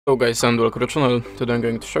Hello guys and welcome to the channel. Today I'm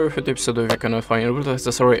going to show you a few tips so that you can find a Bluetooth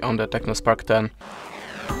accessory on the Tecno Spark 10.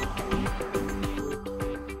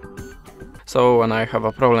 So when I have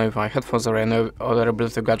a problem with my headphones or any other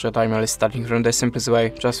Bluetooth gadget, I'm only starting from the simplest way.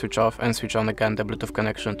 Just switch off and switch on again the Bluetooth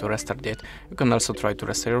connection to restart it. You can also try to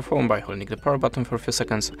restart your phone by holding the power button for a few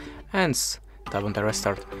seconds and tap on the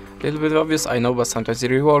restart. A little bit obvious, I know, but sometimes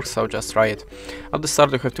it really works, so just try it. At the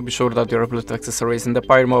start you have to be sure that your Bluetooth accessory is in the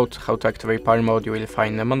power mode. How to activate power mode you will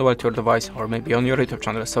find a manual to your device or maybe on your YouTube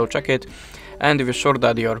channel, so check it. And if you're sure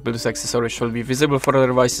that your Bluetooth accessory should be visible for other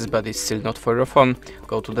devices but it's still not for your phone,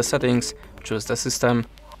 go to the settings, choose the system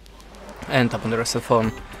and tap on the reset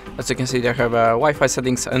phone. As you can see, I have Wi-Fi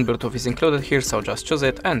settings and Bluetooth is included here, so just choose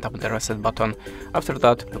it and tap on the reset button. After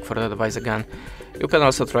that, look for the device again. You can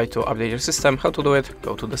also try to update your system. How to do it?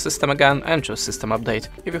 Go to the system again and choose system update.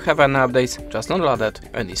 If you have any updates, just download it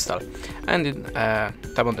and install. And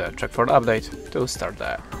tap on the check for the update to start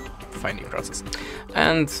the finding process.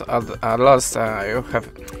 And at last, in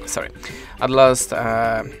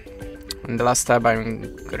the last tab, I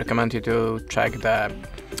recommend you to check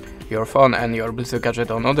your phone and your Bluetooth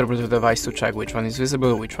gadget on other Bluetooth device to check which one is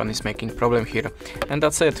visible, which one is making problem here. And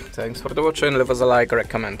that's it. Thanks for the watching, leave us a like or a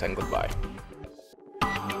comment, and goodbye.